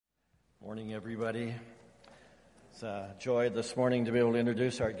Morning, everybody. It's a joy this morning to be able to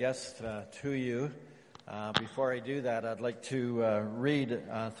introduce our guest to you. Before I do that, I'd like to read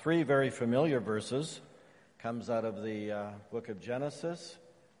three very familiar verses. Comes out of the book of Genesis,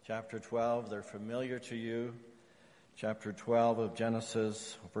 chapter 12. They're familiar to you. Chapter 12 of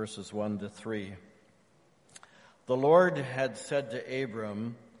Genesis, verses 1 to 3. The Lord had said to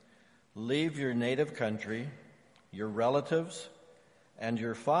Abram, "Leave your native country, your relatives, and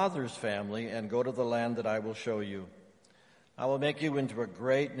your father's family, and go to the land that I will show you. I will make you into a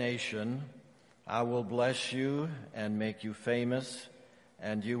great nation. I will bless you and make you famous,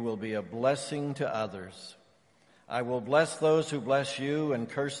 and you will be a blessing to others. I will bless those who bless you and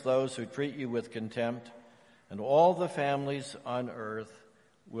curse those who treat you with contempt, and all the families on earth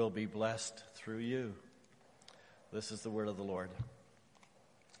will be blessed through you." This is the word of the Lord.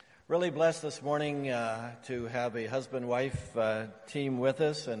 Really blessed this morning to have a husband-wife team with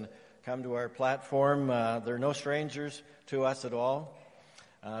us and come to our platform. They're no strangers to us at all.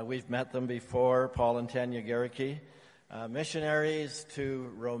 We've met them before, Paul and Tanya Garicki, missionaries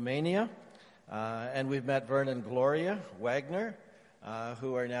to Romania. And we've met Vern and Gloria Wagner,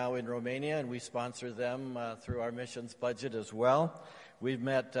 who are now in Romania, and we sponsor them through our missions budget as well. We've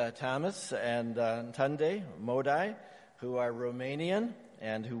met Thomas and Tunde Modai, who are Romanian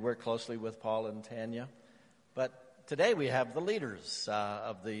and who work closely with Paul and Tanya. But today we have the leaders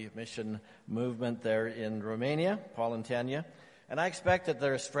of the mission movement there in Romania, Paul and Tanya. And I expect that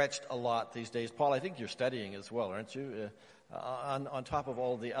they're stretched a lot these days. Paul, I think you're studying as well, aren't you? On top of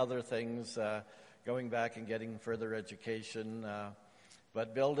all the other things, going back and getting further education.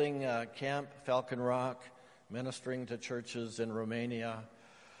 But building Camp Falcon Rock, ministering to churches in Romania,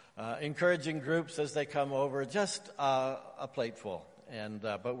 encouraging groups as they come over, just a plateful.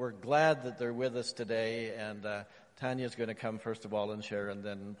 But we're glad that they're with us today, and Tanya's going to come first of all and share, and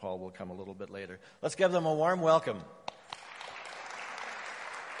then Paul will come a little bit later. Let's give them a warm welcome.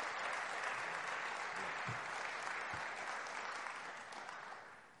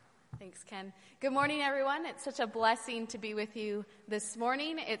 Thanks, Ken. Good morning, everyone. It's such a blessing to be with you this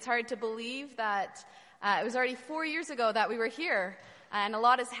morning. It's hard to believe that it was already 4 years ago that we were here. And a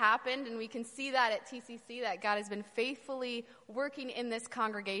lot has happened, and we can see that at TCC, that God has been faithfully working in this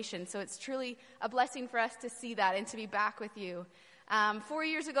congregation. So it's truly a blessing for us to see that and to be back with you. 4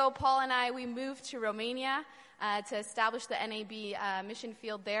 years ago, Paul and I, we moved to Romania to establish the NAB mission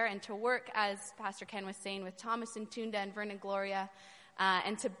field there and to work, as Pastor Ken was saying, with Thomas and Tunde and Vern and Gloria,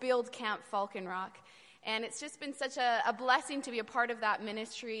 and to build Camp Falcon Rock. And it's just been such a blessing to be a part of that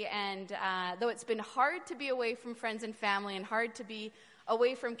ministry. And though it's been hard to be away from friends and family and hard to be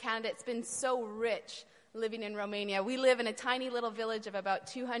away from Canada, it's been so rich living in Romania. We live in a tiny little village of about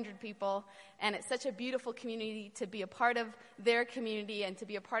 200 people, and it's such a beautiful community to be a part of their community and to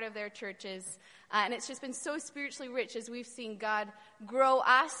be a part of their churches. And it's just been so spiritually rich as we've seen God grow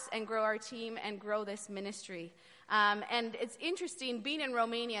us and grow our team and grow this ministry. And it's interesting, being in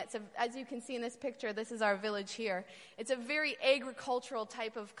Romania, as you can see in this picture, this is our village here. It's a very agricultural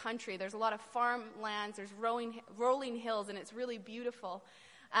type of country. There's a lot of farmlands, there's rolling hills, and it's really beautiful.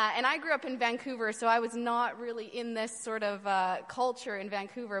 And I grew up in Vancouver, so I was not really in this sort of culture in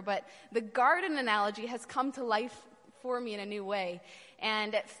Vancouver, but the garden analogy has come to life for me in a new way.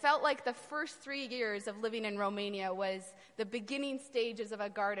 And it felt like the first 3 years of living in Romania was the beginning stages of a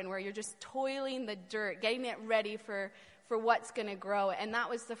garden where you're just toiling the dirt, getting it ready for what's going to grow. And that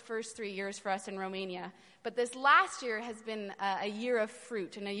was the first 3 years for us in Romania. But this last year has been a year of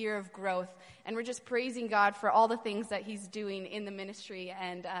fruit and a year of growth. And we're just praising God for all the things that he's doing in the ministry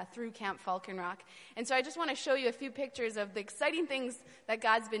and through Camp Falcon Rock. And so I just want to show you a few pictures of the exciting things that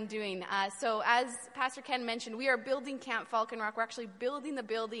God's been doing. So as Pastor Ken mentioned, we are building Camp Falcon Rock. We're actually building the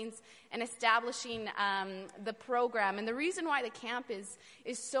buildings and establishing the program. And the reason why the camp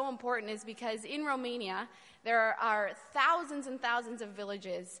is so important is because in Romania, there are thousands and thousands of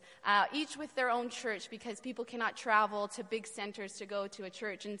villages, each with their own church, because people cannot travel to big centers to go to a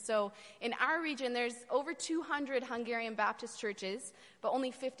church. And so in our region, there's over 200 Hungarian Baptist churches, but only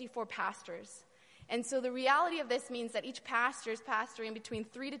 54 pastors. And so the reality of this means that each pastor is pastoring between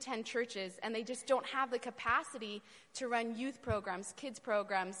 3 to 10 churches, and they just don't have the capacity to run youth programs, kids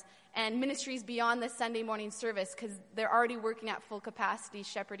programs, and ministries beyond the Sunday morning service because they're already working at full capacity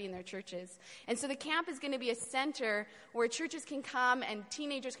shepherding their churches. And so the camp is going to be a center where churches can come and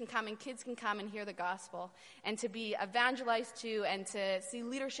teenagers can come and kids can come and hear the gospel and to be evangelized to and to see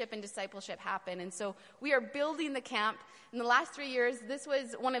leadership and discipleship happen. And so we are building the camp. In the last 3 years, this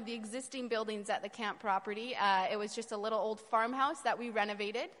was one of the existing buildings at the camp property. It was just a little old farmhouse that we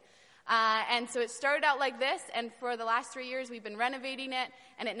renovated. And so it started out like this, and for the last 3 years we've been renovating it,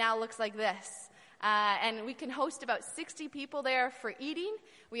 and it now looks like this. And we can host about 60 people there for eating.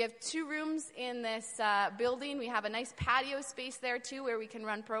 We have 2 rooms in this building. We have a nice patio space there too where we can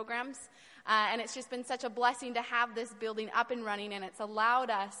run programs. And it's just been such a blessing to have this building up and running, and it's allowed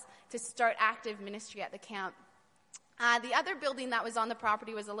us to start active ministry at the camp. The other building that was on the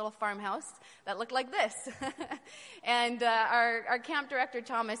property was a little farmhouse that looked like this. And our camp director,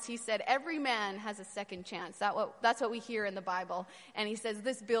 Thomas, he said, every man has a second chance. That's what we hear in the Bible. And he says,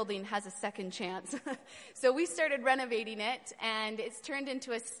 this building has a second chance. So we started renovating it, and it's turned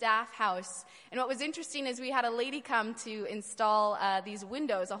into a staff house. And what was interesting is we had a lady come to install these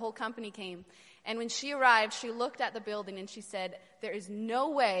windows. A whole company came. And when she arrived, she looked at the building and she said, there is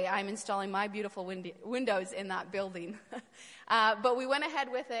no way I'm installing my beautiful windows in that building. But we went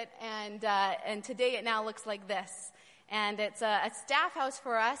ahead with it, and today it now looks like this. And it's a staff house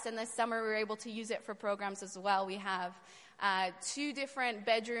for us, and this summer we were able to use it for programs as well. We have 2 different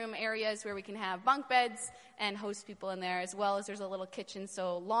bedroom areas where we can have bunk beds and host people in there, as well as there's a little kitchen.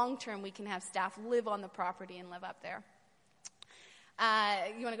 So long term, we can have staff live on the property and live up there.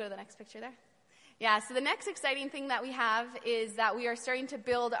 You want to go to the next picture there? Yeah, so the next exciting thing that we have is that we are starting to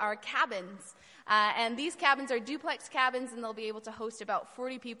build our cabins. And these cabins are duplex cabins, and they'll be able to host about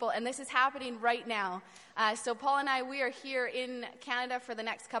 40 people. And this is happening right now. So Paul and I, we are here in Canada for the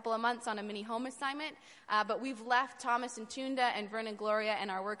next couple of months on a mini home assignment. But we've left Thomas and Tunda and Vernon Gloria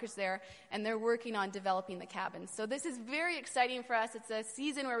and our workers there, and they're working on developing the cabins. So this is very exciting for us. It's a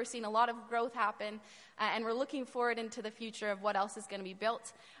season where we're seeing a lot of growth happen, and we're looking forward into the future of what else is going to be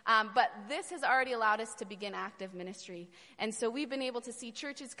built. But this has already allowed us to begin active ministry. And so we've been able to see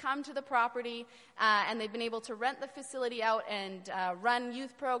churches come to the property, and they've been able to rent the facility out and run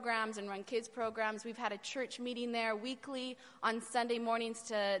youth programs and run kids programs. We've had a church meeting there weekly on Sunday mornings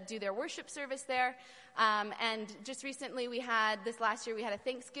to do their worship service there. And just recently this last year we had a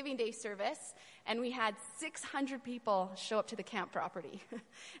Thanksgiving Day service, and we had 600 people show up to the camp property.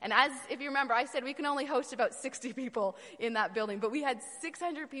 And if you remember, I said we can only host about 60 people in that building, but we had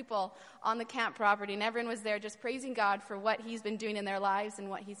 600 people on the camp property, and everyone was there just praising God for what he's been doing in their lives and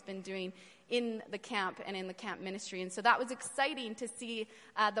what he's been doing in the camp and in the camp ministry. And so that was exciting to see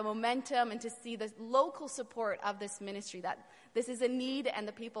the momentum and to see the local support of this ministry, that this is a need and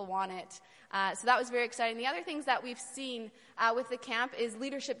the people want it. So that was very exciting. The other things that we've seen with the camp is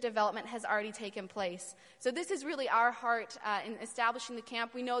leadership development has already taken place. So this is really our heart in establishing the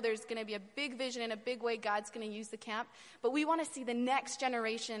camp. We know there's going to be a big vision and a big way God's going to use the camp, but we want to see the next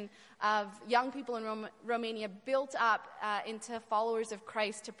generation of young people in Romania built up into followers of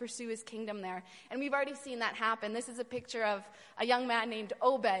Christ to pursue his kingdom there. And we've already seen that happen. This is a picture of a young man named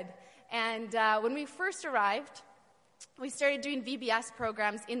Obed. And when we first arrived, we started doing VBS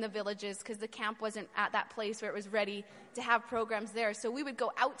programs in the villages because the camp wasn't at that place where it was ready to have programs there. So we would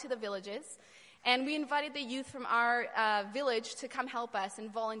go out to the villages, and we invited the youth from our village to come help us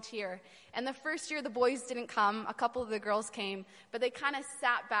and volunteer. And the first year, the boys didn't come. A couple of the girls came, but they kind of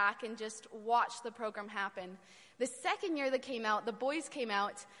sat back and just watched the program happen. The second year they came out, the boys came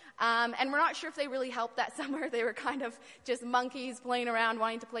out, and we're not sure if they really helped that summer. They were kind of just monkeys playing around,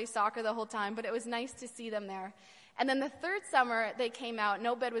 wanting to play soccer the whole time, but it was nice to see them there. And then the third summer, they came out, and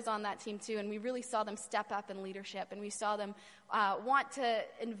Obed was on that team too, and we really saw them step up in leadership, and we saw them want to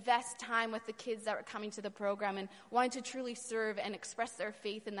invest time with the kids that were coming to the program and wanted to truly serve and express their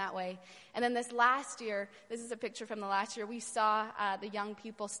faith in that way. And then this last year, this is a picture from the last year, we saw the young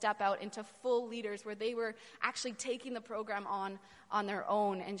people step out into full leaders where they were actually taking the program on their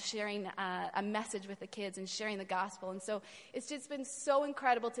own and sharing a message with the kids and sharing the gospel. And so it's just been so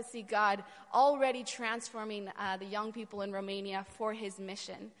incredible to see God already transforming the young people in Romania for his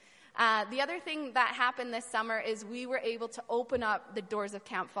mission. The other thing that happened this summer is we were able to open up the doors of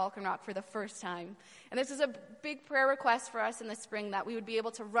Camp Falcon Rock for the first time. And this is a big prayer request for us in the spring, that we would be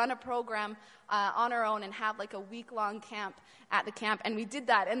able to run a program on our own and have like a week-long camp at the camp. And we did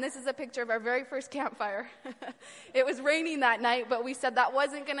that. And this is a picture of our very first campfire. It was raining that night, but we said that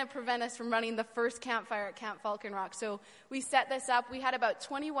wasn't going to prevent us from running the first campfire at Camp Falcon Rock. So we set this up. We had about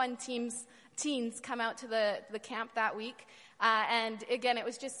 21 teens come out to the camp that week. And again, it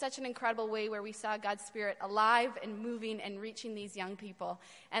was just such an incredible way where we saw God's Spirit alive and moving and reaching these young people.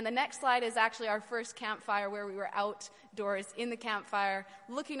 And the next slide is actually our first campfire, where we were outdoors in the campfire,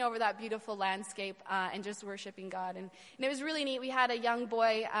 looking over that beautiful landscape and just worshiping God. And it was really neat. We had a young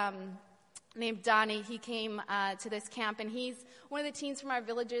boy named Donnie. He came to this camp, and he's one of the teens from our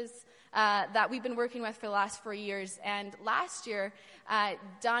villages that we've been working with for the last 4 years. And last year,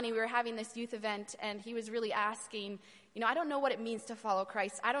 Donnie, we were having this youth event, and he was really asking, I don't know what it means to follow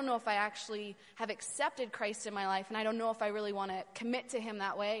Christ. I don't know if I actually have accepted Christ in my life, and I don't know if I really want to commit to him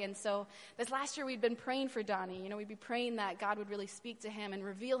that way. And so this last year we'd been praying for Donnie. We'd be praying that God would really speak to him and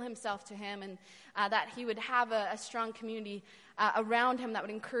reveal himself to him, and that he would have a strong community around him that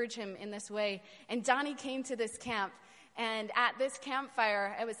would encourage him in this way. And Donnie came to this camp, and at this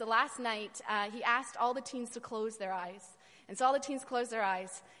campfire, it was the last night, he asked all the teens to close their eyes. And so all the teens closed their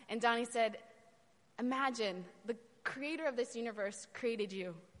eyes, and Donnie said, imagine the creator of this universe created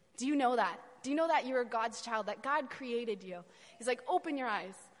you. Do you know that? Do you know that you are God's child, that God created you? He's like, open your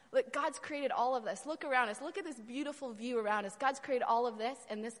eyes. Look, God's created all of this. Look around us. Look at this beautiful view around us. God's created all of this,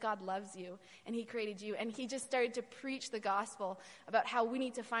 and this God loves you, and he created you. And he just started to preach the gospel about how we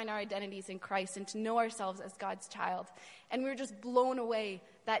need to find our identities in Christ and to know ourselves as God's child. And we were just blown away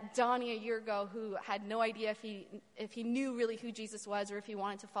that Donnie a year ago, who had no idea if he knew really who Jesus was or if he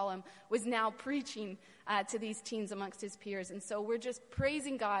wanted to follow him, was now preaching to these teens amongst his peers. And so we're just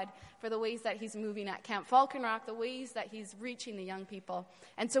praising God for the ways that he's moving at Camp Falcon Rock, the ways that he's reaching the young people.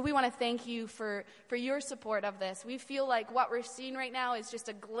 And so we want to thank you for your support of this. We feel like what we're seeing right now is just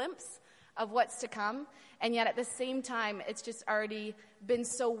a glimpse of what's to come, and yet at the same time, it's just already been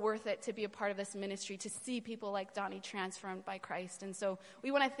so worth it to be a part of this ministry, to see people like Donnie transformed by Christ. And so we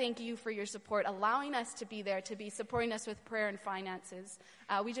want to thank you for your support, allowing us to be there, to be supporting us with prayer and finances.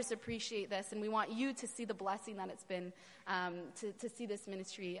 We just appreciate this, and we want you to see the blessing that it's been to see this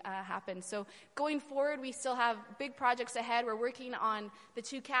ministry happen. So going forward, we still have big projects ahead. We're working on the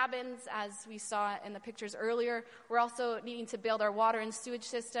 2 cabins, as we saw in the pictures earlier. We're also needing to build our water and sewage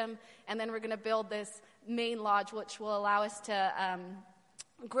system, and then we're going to build this main lodge, which will allow us to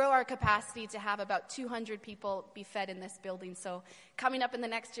grow our capacity to have about 200 people be fed in this building. So coming up in the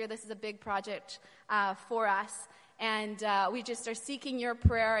next year, this is a big project for us. And we just are seeking your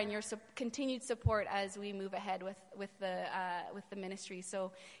prayer and your continued support as we move ahead with the ministry.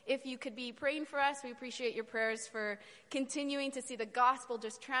 So if you could be praying for us, we appreciate your prayers for continuing to see the gospel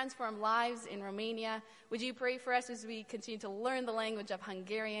just transform lives in Romania. Would you pray for us as we continue to learn the language of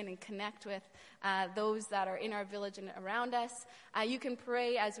Hungarian and connect with those that are in our village and around us? You can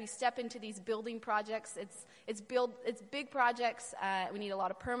pray as we step into these building projects. It's big projects. We need a lot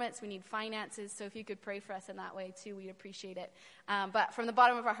of permits. We need finances. So if you could pray for us in that way too, we'd appreciate it. But from the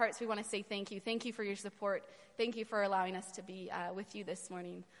bottom of our hearts, we want to say thank you. Thank you for your support. Thank you for allowing us to be with you this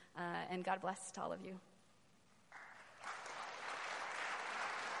morning. And God bless to all of you.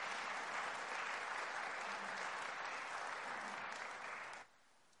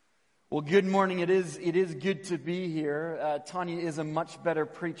 Well, good morning. It is good to be here. Tanya is a much better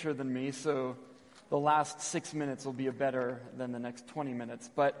preacher than me, so the last 6 minutes will be better than the next 20 minutes.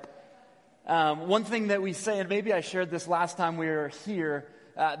 But one thing that we say, and maybe I shared this last time we were here,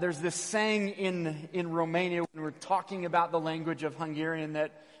 there's this saying in Romania when we're talking about the language of Hungarian,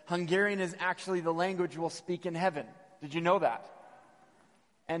 that Hungarian is actually the language we'll speak in heaven. Did you know that?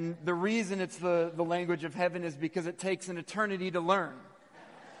 And the reason it's the language of heaven is because it takes an eternity to learn.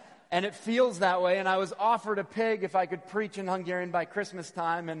 And it feels that way, and I was offered a pig if I could preach in Hungarian by Christmas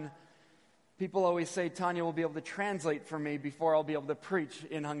time, and people always say Tanya will be able to translate for me before I'll be able to preach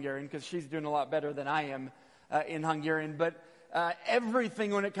in Hungarian, because she's doing a lot better than I am in Hungarian. But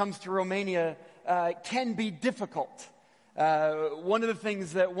everything when it comes to Romania can be difficult. One of the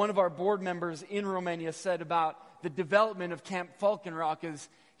things that one of our board members in Romania said about the development of Camp Falcon Rock is,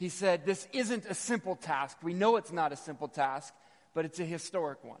 he said, this isn't a simple task. We know it's not a simple task, but it's a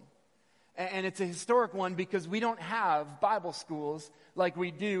historic one. And it's a historic one because we don't have Bible schools like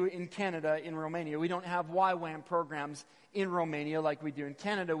we do in Canada, in Romania. We don't have YWAM programs in Romania like we do in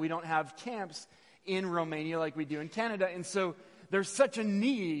Canada. We don't have camps in Romania like we do in Canada. And so there's such a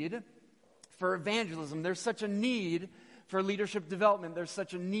need for evangelism. There's such a need for leadership development. There's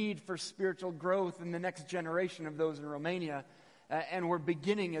such a need for spiritual growth in the next generation of those in Romania. And we're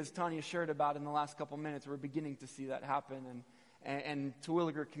beginning, as Tanya shared about in the last couple minutes, we're beginning to see that happen. And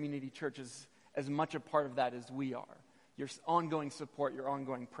Terwilliger Community Church is as much a part of that as we are. Your ongoing support, your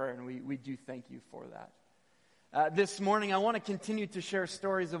ongoing prayer, and we do thank you for that. This morning, I want to continue to share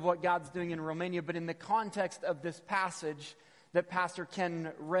stories of what God's doing in Romania, but in the context of this passage that Pastor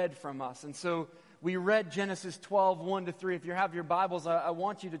Ken read from us. And so we read Genesis 12, 1-3. If you have your Bibles, I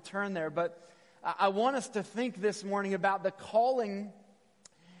want you to turn there. But I want us to think this morning about the calling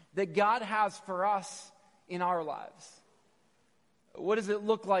that God has for us in our lives. What does it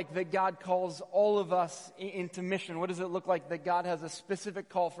look like that God calls all of us into mission? What does it look like that God has a specific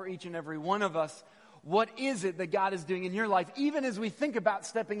call for each and every one of us? What is it that God is doing in your life, even as we think about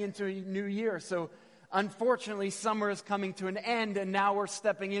stepping into a new year? So, unfortunately, summer is coming to an end, and now we're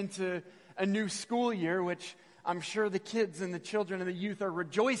stepping into a new school year, which I'm sure the kids and the children and the youth are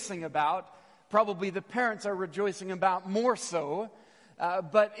rejoicing about. Probably the parents are rejoicing about more so.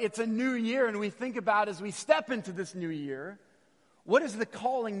 But it's a new year, and we think about as we step into this new year, what is the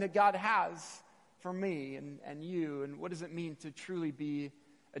calling that God has for me and you, and what does it mean to truly be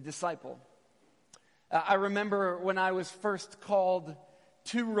a disciple? I remember when I was first called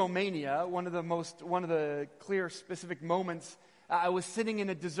to Romania, one of the clear, specific moments, I was sitting in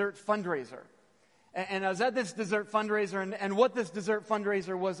a dessert fundraiser. And I was at this dessert fundraiser, and what this dessert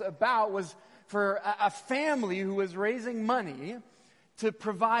fundraiser was about was for a family who was raising money to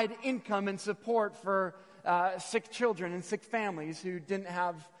provide income and support for sick children and sick families who didn't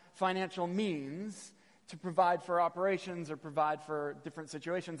have financial means to provide for operations or provide for different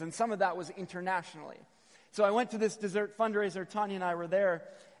situations. And some of that was internationally. So I went to this dessert fundraiser. Tanya and I were there.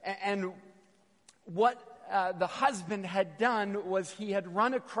 And what the husband had done was he had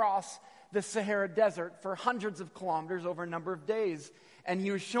run across the Sahara Desert for hundreds of kilometers over a number of days. And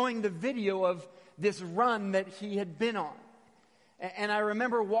he was showing the video of this run that he had been on. And I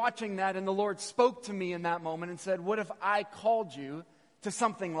remember watching that, and the Lord spoke to me in that moment and said, what if I called you to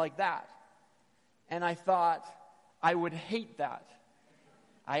something like that? And I thought, I would hate that.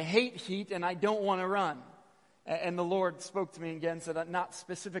 I hate heat, and I don't want to run. And the Lord spoke to me again, said, not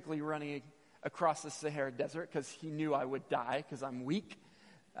specifically running across the Sahara Desert, because he knew I would die, because I'm weak.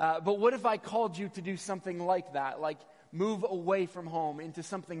 But what if I called you to do something like that, like move away from home into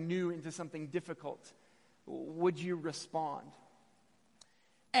something new, into something difficult? Would you respond?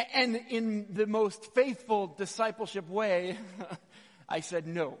 And in the most faithful discipleship way, I said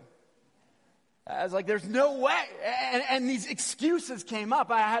no. I was like, there's no way. And these excuses came up.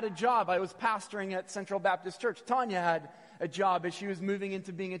 I had a job. I was pastoring at Central Baptist Church. Tanya had a job as she was moving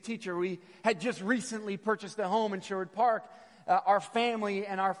into being a teacher. We had just recently purchased a home in Sherwood Park. Our family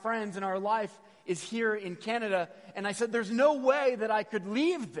and our friends and our life is here in Canada. And I said, there's no way that I could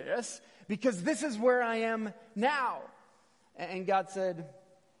leave this because this is where I am now. And God said,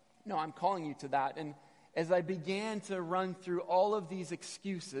 no, I'm calling you to that. And as I began to run through all of these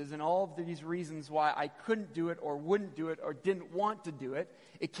excuses and all of these reasons why I couldn't do it or wouldn't do it or didn't want to do it,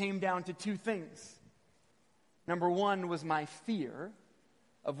 it came down to two things. Number one was my fear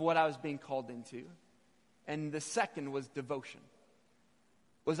of what I was being called into. And the second was devotion.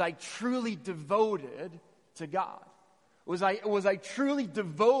 Was I truly devoted to God? Was I truly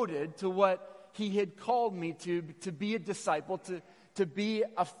devoted to what He had called me to be a disciple, to be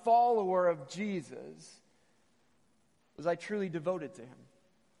a follower of Jesus? Was I truly devoted to Him?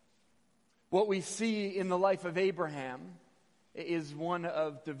 What we see in the life of Abraham is one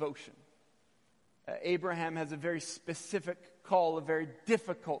of devotion. Abraham has a very specific call, a very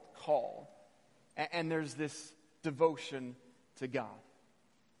difficult call. And there's this devotion to God.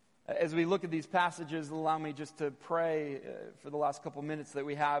 As we look at these passages, allow me just to pray for the last couple minutes that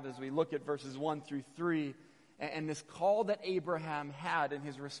we have as we look at verses 1 through 3 and this call that Abraham had and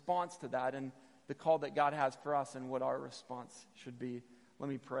his response to that and the call that God has for us and what our response should be. Let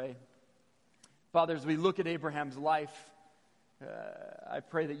me pray. Father, as we look at Abraham's life, I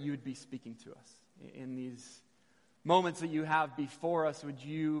pray that you would be speaking to us in these moments that you have before us. Would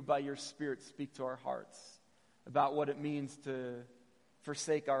you, by your Spirit, speak to our hearts about what it means to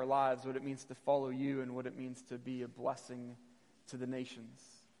forsake our lives, what it means to follow you, and what it means to be a blessing to the nations.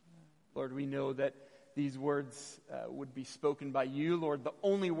 Lord, we know that these words would be spoken by you. Lord, the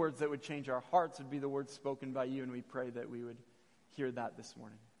only words that would change our hearts would be the words spoken by you, and we pray that we would hear that this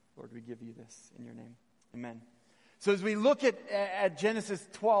morning. Lord, we give you this in your name. Amen. So as we look at Genesis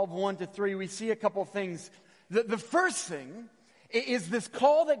 12, 1 to 3, we see a couple things. The first thing is this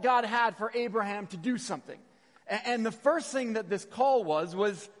call that God had for Abraham to do something. And the first thing that this call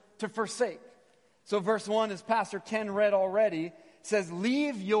was to forsake. So verse 1, as Pastor Ken read already, says,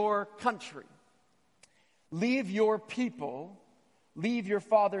 leave your country, leave your people, leave your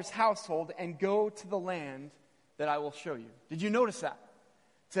father's household, and go to the land that I will show you. Did you notice that?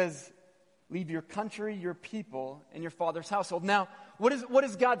 It says, leave your country, your people, and your father's household. Now, what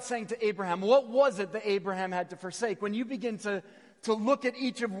is God saying to Abraham? What was it that Abraham had to forsake? When you begin to look at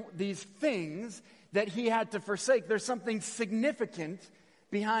each of these things that he had to forsake, there's something significant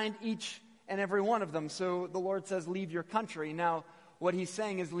behind each and every one of them. So the Lord says, leave your country. Now, what he's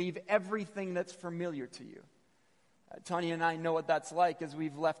saying is leave everything that's familiar to you. Tanya and I know what that's like as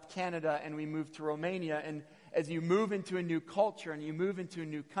we've left Canada and we moved to Romania. And as you move into a new culture and you move into a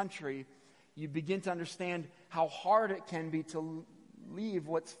new country, you begin to understand how hard it can be to leave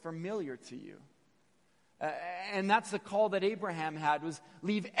what's familiar to you. And that's the call that Abraham had, was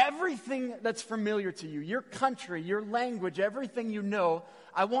leave everything that's familiar to you, your country, your language, everything you know.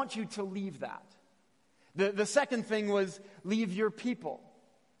 I want you to leave that. The second thing was leave your people.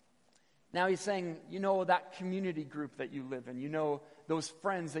 Now he's saying, you know that community group that you live in. You know those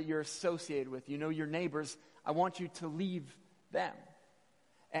friends that you're associated with. You know your neighbors. I want you to leave them.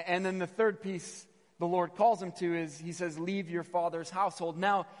 And then the third piece the Lord calls him to is, he says, leave your father's household.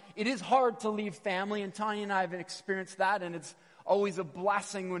 Now, it is hard to leave family, and Tanya and I have experienced that, and it's always a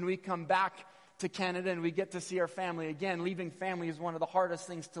blessing when we come back to Canada and we get to see our family again. Leaving family is one of the hardest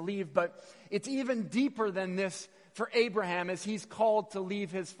things to leave, but it's even deeper than this for Abraham as he's called to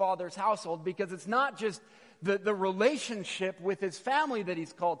leave his father's household, because it's not just the relationship with his family that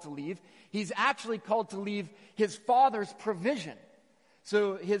he's called to leave. He's actually called to leave his father's provision.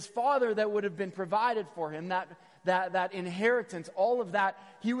 So his father that would have been provided for him, that inheritance, all of that,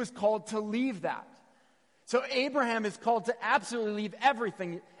 he was called to leave that. So Abraham is called to absolutely leave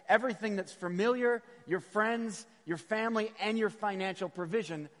everything that's familiar, your friends, your family, and your financial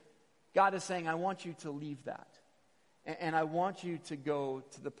provision. God is saying, I want you to leave that. And I want you to go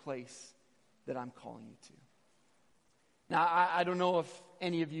to the place that I'm calling you to. Now, I don't know if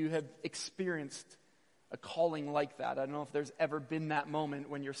any of you have experienced a calling like that. I don't know if there's ever been that moment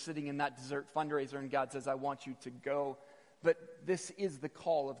when you're sitting in that dessert fundraiser and God says, I want you to go. But this is the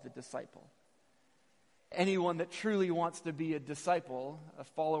call of the disciple. Anyone that truly wants to be a disciple, a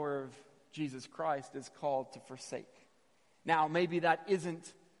follower of Jesus Christ, is called to forsake. Now, maybe that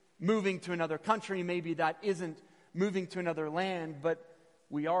isn't moving to another country. Maybe that isn't moving to another land. But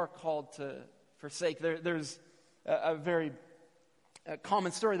we are called to forsake. There's a very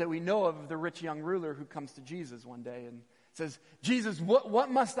common story that we know of the rich young ruler who comes to Jesus one day and says, Jesus,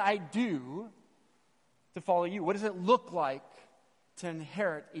 what must I do to follow you? What does it look like to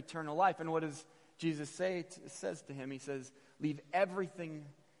inherit eternal life? And what does Jesus says to him? He says, leave everything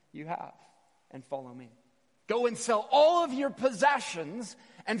you have and follow me. Go and sell all of your possessions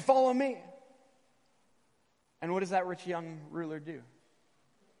and follow me. And what does that rich young ruler do?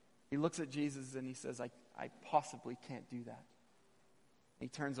 He looks at Jesus and he says, I possibly can't do that. He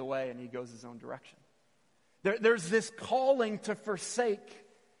turns away and he goes his own direction. There's this calling to forsake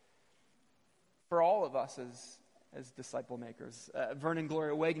for all of us as disciple makers. Vern and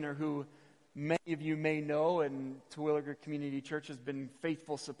Gloria Wagner, who many of you may know, and Terwilliger Community Church has been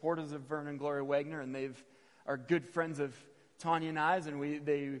faithful supporters of Vern and Gloria Wagner, and are good friends of Tanya and I, and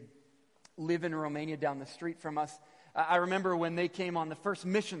they live in Romania down the street from us. I remember when they came on the first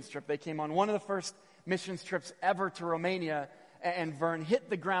missions trip. They came on one of the first missions trips ever to Romania. And Vern hit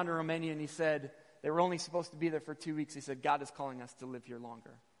the ground in Romania and he said, they were only supposed to be there for 2 weeks. He said, God is calling us to live here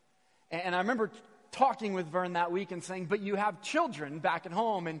longer. And I remember talking with Vern that week and saying, but you have children back at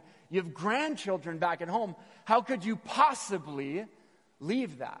home and you have grandchildren back at home. How could you possibly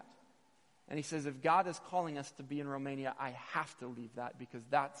leave that? And he says, if God is calling us to be in Romania, I have to leave that because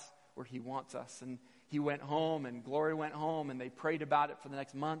that's where he wants us. And he went home and Gloria went home and they prayed about it for the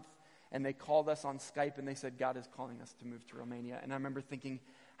next month. And they called us on Skype and they said, God is calling us to move to Romania. And I remember thinking,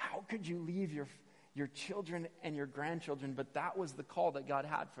 how could you leave your children and your grandchildren? But that was the call that God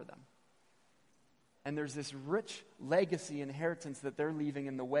had for them. And there's this rich legacy inheritance that they're leaving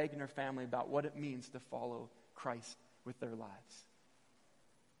in the Wagner family about what it means to follow Christ with their lives.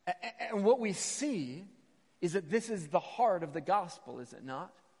 And what we see is that this is the heart of the gospel, is it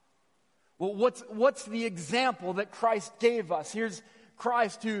not? Well, what's the example that Christ gave us? Here's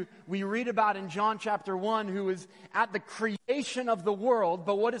Christ, who we read about in John chapter 1, who is at the creation of the world.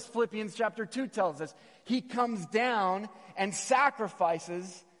 But what does Philippians chapter 2 tells us? He comes down and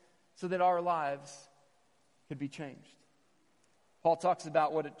sacrifices so that our lives could be changed. Paul talks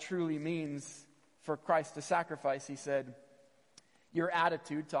about what it truly means for Christ to sacrifice. He said, your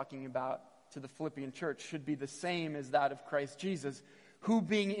attitude, talking about to the Philippian church, should be the same as that of Christ Jesus, who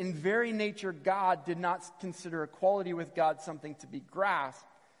being in very nature God did not consider equality with God something to be grasped,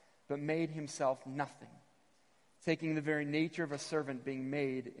 but made himself nothing, taking the very nature of a servant, being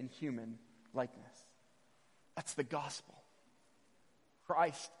made in human likeness. That's the gospel.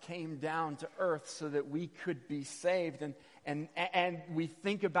 Christ came down to earth so that we could be saved. And we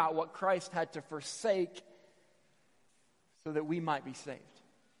think about what Christ had to forsake so that we might be saved.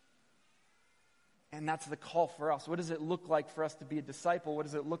 And that's the call for us. What does it look like for us to be a disciple? What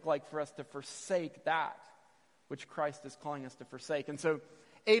does it look like for us to forsake that which Christ is calling us to forsake? And so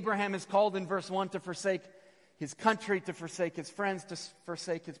Abraham is called in verse 1 to forsake his country, to forsake his friends, to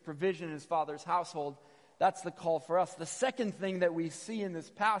forsake his provision in his father's household. That's the call for us. The second thing that we see in this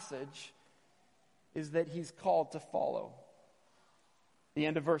passage is that he's called to follow. The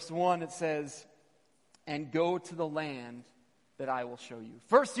end of verse 1, it says, and go to the land that I will show you.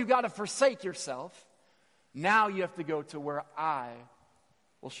 First, you got to forsake yourself. Now you have to go to where I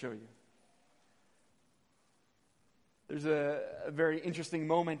will show you. There's a very interesting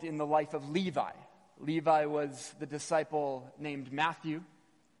moment in the life of Levi. Levi was the disciple named Matthew.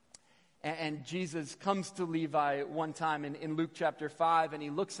 And Jesus comes to Levi one time in Luke chapter 5, and he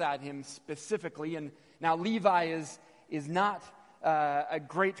looks at him specifically. And now Levi is not a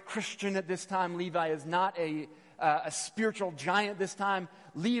great Christian at this time. Levi is not a spiritual giant this time.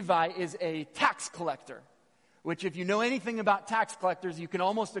 Levi is a tax collector, which if you know anything about tax collectors, you can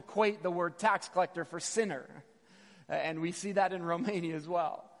almost equate the word tax collector for sinner. And we see that in Romania as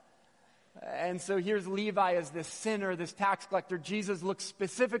well. And so here's Levi as this sinner, this tax collector. Jesus looks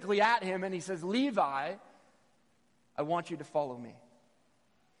specifically at him and he says, Levi, I want you to follow me.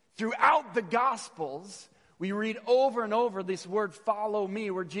 Throughout the Gospels, we read over and over this word follow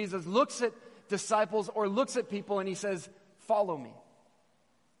me, where Jesus looks at disciples or looks at people and he says, follow me.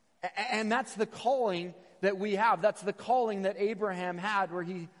 And that's the calling that we have. That's the calling that Abraham had,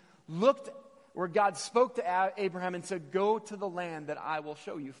 where God spoke to Abraham and said, go to the land that I will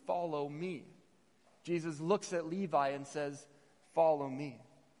show you. Follow me. Jesus looks at Levi and says, follow me.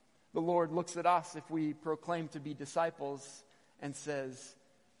 The Lord looks at us if we proclaim to be disciples and says,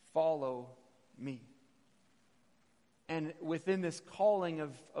 follow me. And within this calling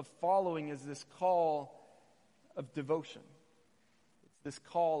of following is this call of devotion. It's this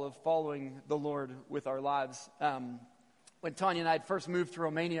call of following the Lord with our lives. When Tanya and I had first moved to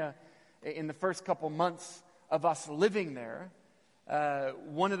Romania, in the first couple months of us living there,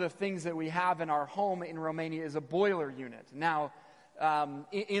 one of the things that we have in our home in Romania is a boiler unit. Now,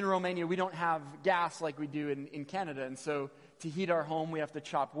 in Romania, we don't have gas like we do in Canada. And so to heat our home, we have to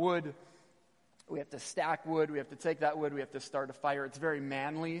chop wood. We have to stack wood. We have to take that wood. We have to start a fire. It's very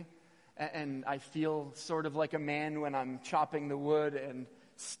manly. And I feel sort of like a man when I'm chopping the wood and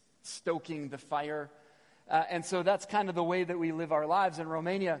stoking the fire. And so that's kind of the way that we live our lives in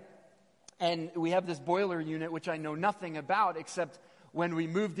Romania. And we have this boiler unit, which I know nothing about, except when we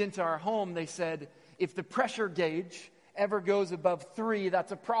moved into our home, they said, if the pressure gauge ever goes above 3,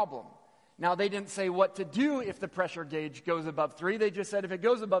 that's a problem. Now, they didn't say what to do if the pressure gauge goes above 3. They just said if it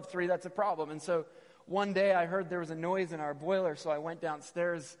goes above 3, that's a problem. And so one day I heard there was a noise in our boiler, so I went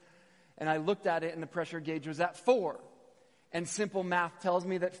downstairs and I looked at it, and the pressure gauge was at 4. And simple math tells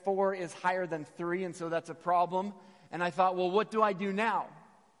me that 4 is higher than 3, and so that's a problem. And I thought, well, what do I do now?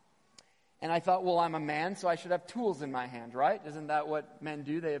 And I thought, well, I'm a man, so I should have tools in my hand, right? Isn't that what men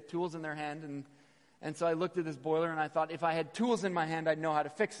do? They have tools in their hand. And so I looked at this boiler, and I thought, if I had tools in my hand, I'd know how to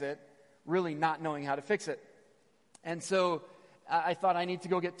fix it, really not knowing how to fix it. And so I thought, I need to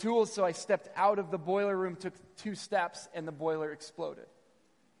go get tools, so I stepped out of the boiler room, took 2 steps, and the boiler exploded.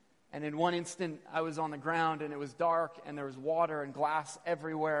 And in one instant, I was on the ground, and it was dark, and there was water and glass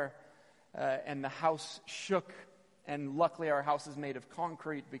everywhere, and the house shook. And luckily our house is made of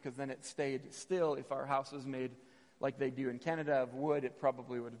concrete, because then it stayed still. If our house was made like they do in Canada of wood, it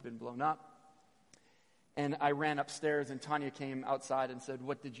probably would have been blown up. And I ran upstairs, and Tanya came outside and said,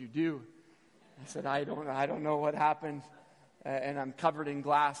 what did you do? I said, I don't know what happened. And I'm covered in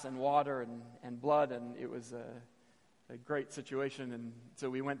glass and water and blood, and it was a great situation. And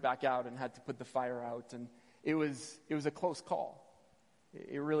so we went back out and had to put the fire out. And it was a close call.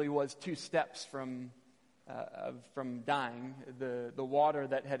 It really was 2 steps from dying. The water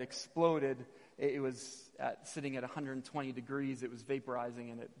that had exploded, it was sitting at 120 degrees. It was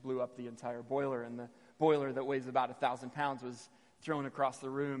vaporizing, and it blew up the entire boiler. And the boiler that weighs about 1,000 pounds was thrown across the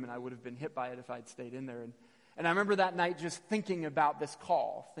room, and I would have been hit by it if I'd stayed in there. And I remember that night just thinking about this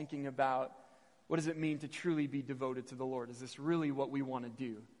call, thinking about what does it mean to truly be devoted to the Lord? Is this really what we want to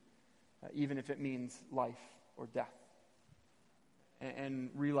do, even if it means life or death? And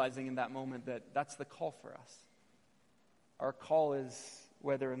realizing in that moment that that's the call for us. Our call is,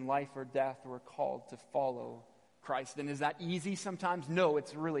 whether in life or death, we're called to follow Christ. And is that easy sometimes? No,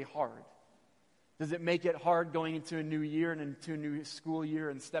 it's really hard. Does it make it hard going into a new year and into a new school year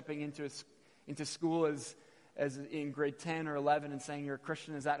and stepping into school as in grade 10 or 11 and saying you're a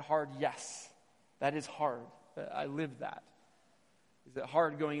Christian? Is that hard? Yes, that is hard. I live that. Is it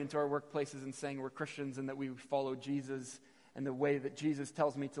hard going into our workplaces and saying we're Christians and that we follow Jesus? And the way that Jesus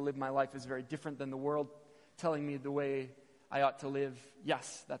tells me to live my life is very different than the world telling me the way I ought to live.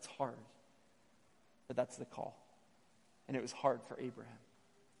 Yes, that's hard. But that's the call. And it was hard for Abraham.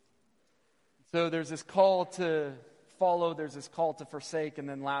 So there's this call to follow, there's this call to forsake, and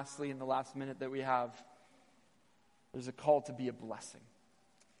then lastly, in the last minute that we have, there's a call to be a blessing.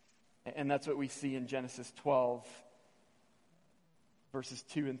 And that's what we see in Genesis 12. Verses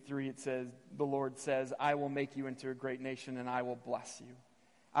 2 and 3, it says, the Lord says, I will make you into a great nation, and I will bless you.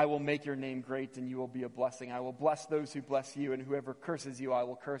 I will make your name great, and you will be a blessing. I will bless those who bless you, and whoever curses you, I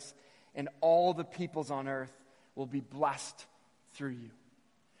will curse. And all the peoples on earth will be blessed through you.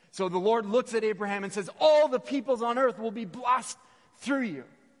 So the Lord looks at Abraham and says, all the peoples on earth will be blessed through you.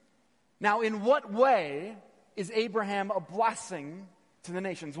 Now, in what way is Abraham a blessing to the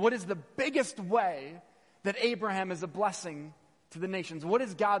nations? What is the biggest way that Abraham is a blessing to the nations? What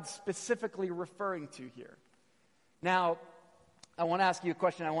is God specifically referring to here? Now, I want to ask you a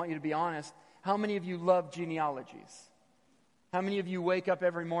question. I want you to be honest. How many of you love genealogies? How many of you wake up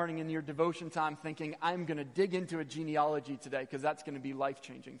every morning in your devotion time thinking, I'm going to dig into a genealogy today because that's going to be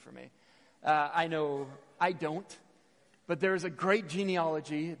life-changing for me? I know I don't, but there's a great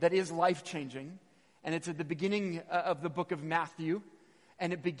genealogy that is life-changing, and it's at the beginning of the book of Matthew,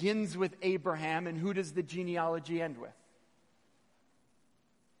 and it begins with Abraham, and who does the genealogy end with?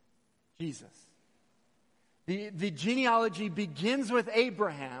 Jesus. The genealogy begins with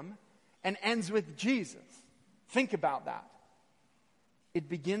Abraham and ends with Jesus. Think about that. It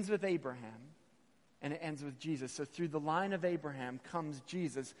begins with Abraham and it ends with Jesus. So through the line of Abraham comes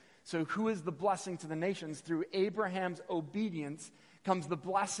Jesus. So who is the blessing to the nations? Through Abraham's obedience comes the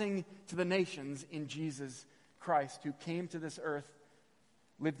blessing to the nations in Jesus Christ, who came to this earth,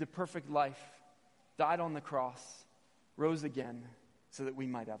 lived a perfect life, died on the cross, rose again so that we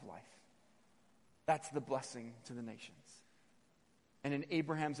might have life. That's the blessing to the nations. And in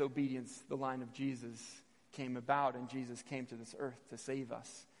Abraham's obedience, the line of Jesus came about, and Jesus came to this earth to save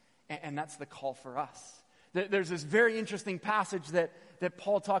us. And that's the call for us. There's this very interesting passage that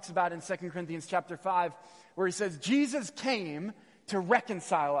Paul talks about in 2 Corinthians chapter 5, where he says, Jesus came to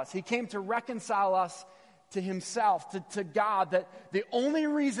reconcile us. He came to reconcile us to himself, to God, that the only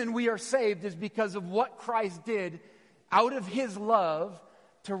reason we are saved is because of what Christ did out of his love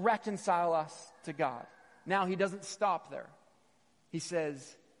to reconcile us to God. Now, he doesn't stop there. He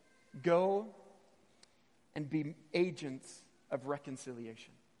says, go and be agents of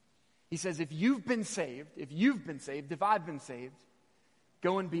reconciliation. He says, if I've been saved,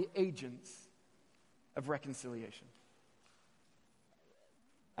 go and be agents of reconciliation.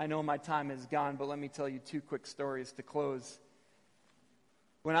 I know my time is gone, but let me tell you two quick stories to close.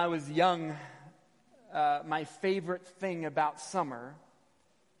 When I was young, my favorite thing about summer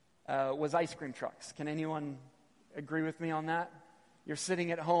was ice cream trucks. Can anyone agree with me on that? You're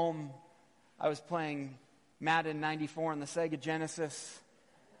sitting at home. I was playing Madden 94 on the Sega Genesis,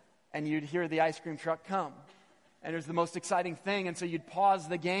 and you'd hear the ice cream truck come. And it was the most exciting thing. And so you'd pause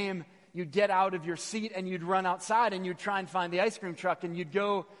the game, you'd get out of your seat, and you'd run outside, and you'd try and find the ice cream truck. And you'd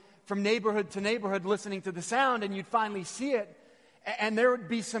go from neighborhood to neighborhood listening to the sound, and you'd finally see it. And there would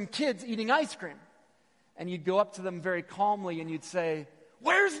be some kids eating ice cream. And you'd go up to them very calmly, and you'd say,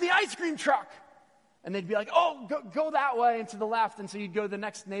 "Where's the ice cream truck?" And they'd be like, "Oh, go that way and to the left." And so you'd go to the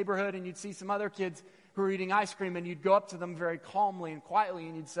next neighborhood, and you'd see some other kids who were eating ice cream, and you'd go up to them very calmly and quietly,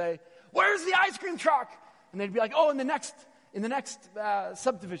 and you'd say, "Where's the ice cream truck?" And they'd be like, "Oh, in the next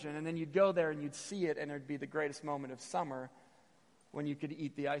subdivision." And then you'd go there, and you'd see it, and it'd be the greatest moment of summer when you could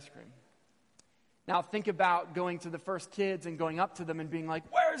eat the ice cream. Now think about going to the first kids and going up to them and being like,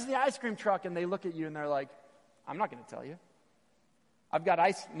 "Where's the ice cream truck?" And they look at you, and they're like, "I'm not going to tell you. I've got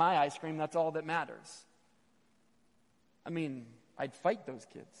my ice cream, that's all that matters." I mean, I'd fight those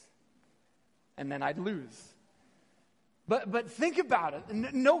kids, and then I'd lose. But think about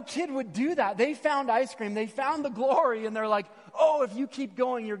it. No kid would do that. They found ice cream. They found the glory, and they're like, "Oh, if you keep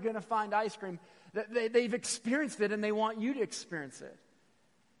going, you're going to find ice cream." They've experienced it, and they want you to experience it.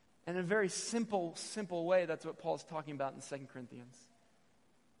 And in a very simple way, that's what Paul's talking about in 2 Corinthians.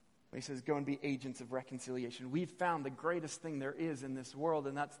 He says, go and be agents of reconciliation. We've found the greatest thing there is in this world,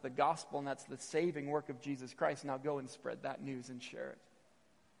 and that's the gospel, and that's the saving work of Jesus Christ. Now go and spread that news and share it.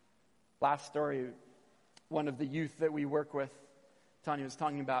 Last story, one of the youth that we work with, Tanya was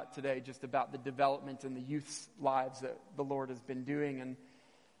talking about today, just about the development in the youth's lives that the Lord has been doing. And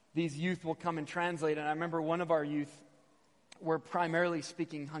these youth will come and translate. And I remember one of our youth were primarily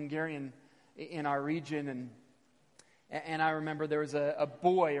speaking Hungarian in our region, and I remember there was a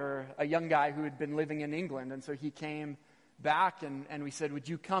boy or a young guy who had been living in England, and so he came back, and we said, "Would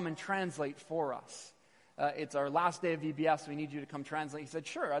you come and translate for us? It's our last day of VBS, we need you to come translate." He said,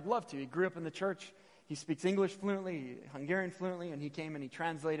 "Sure, I'd love to." He grew up in the church. He speaks English fluently, Hungarian fluently, and he came and he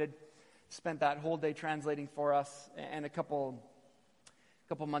translated, spent that whole day translating for us, and a couple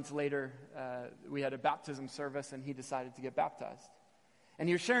months later, we had a baptism service, and he decided to get baptized. And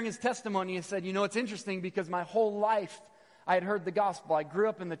he was sharing his testimony. He said, "It's interesting because my whole life I had heard the gospel. I grew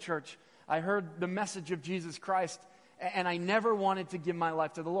up in the church. I heard the message of Jesus Christ, and I never wanted to give my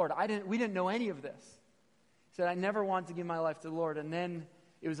life to the Lord. We didn't know any of this." He said, "I never wanted to give my life to the Lord." And then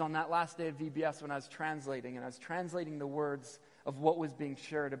it was on that last day of VBS when I was translating, and I was translating the words of what was being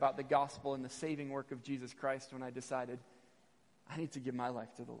shared about the gospel and the saving work of Jesus Christ when I decided I need to give my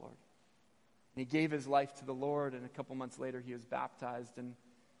life to the Lord. And he gave his life to the Lord, and a couple months later he was baptized, and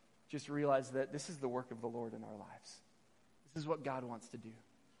just realized that this is the work of the Lord in our lives. This is what God wants to do.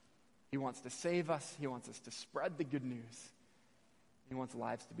 He wants to save us. He wants us to spread the good news. He wants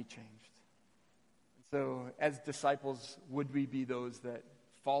lives to be changed. And so as disciples, would we be those that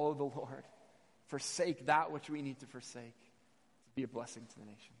follow the Lord, forsake that which we need to forsake, to be a blessing to the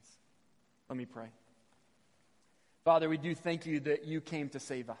nations? Let me pray. Father, we do thank you that you came to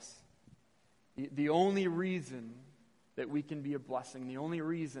save us. The only reason that we can be a blessing, the only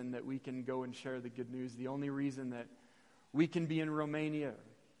reason that we can go and share the good news, the only reason that we can be in Romania,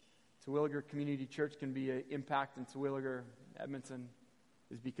 Terwilliger Community Church can be an impact in Terwilliger, Edmonton,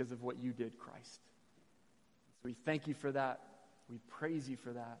 is because of what you did, Christ. So we thank you for that. We praise you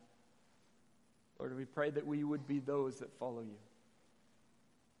for that. Lord, we pray that we would be those that follow you.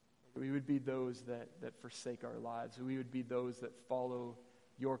 We would be those that forsake our lives. We would be those that follow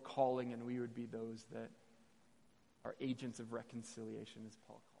your calling, and we would be those that are agents of reconciliation, as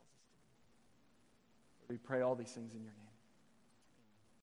Paul calls us to be. We pray all these things in your name.